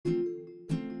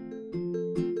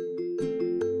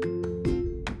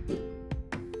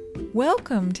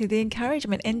Welcome to the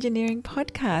Encouragement Engineering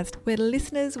Podcast, where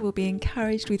listeners will be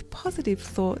encouraged with positive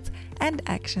thoughts and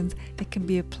actions that can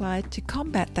be applied to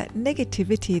combat that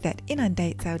negativity that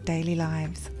inundates our daily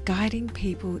lives, guiding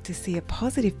people to see a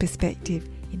positive perspective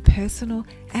in personal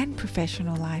and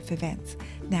professional life events.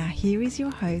 Now here is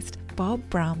your host, Bob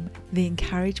Brum, the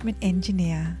Encouragement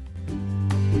Engineer.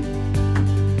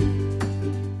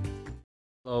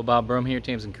 Hello, Bob Brum here,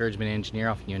 Thames Encouragement Engineer,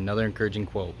 offering you another encouraging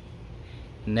quote.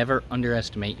 Never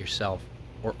underestimate yourself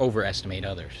or overestimate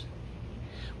others.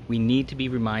 We need to be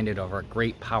reminded of our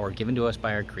great power given to us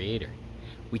by our Creator.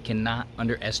 We cannot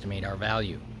underestimate our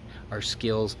value, our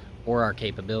skills, or our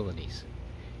capabilities.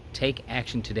 Take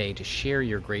action today to share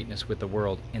your greatness with the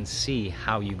world and see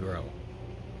how you grow.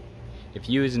 If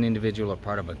you as an individual or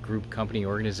part of a group, company,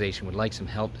 or organization would like some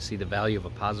help to see the value of a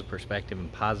positive perspective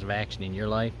and positive action in your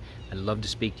life, I'd love to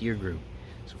speak to your group.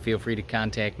 So feel free to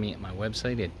contact me at my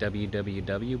website at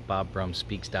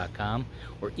www.bobbrumspeaks.com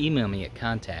or email me at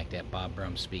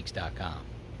contact@bobbrumspeaks.com.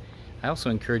 I also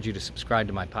encourage you to subscribe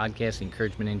to my podcast, the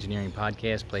Encouragement Engineering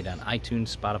Podcast, played on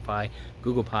iTunes, Spotify,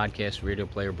 Google Podcasts, Radio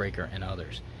Player Breaker, and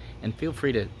others. And feel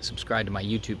free to subscribe to my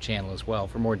YouTube channel as well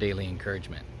for more daily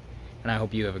encouragement. And I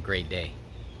hope you have a great day.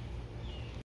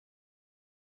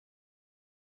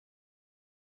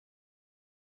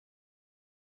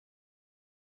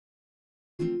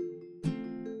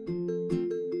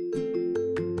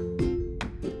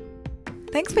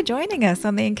 Thanks for joining us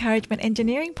on the Encouragement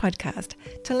Engineering Podcast.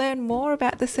 To learn more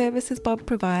about the services Bob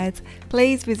provides,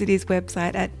 please visit his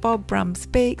website at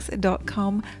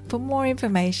bobbrumspeaks.com for more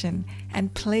information.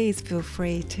 And please feel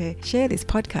free to share this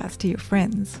podcast to your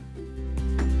friends.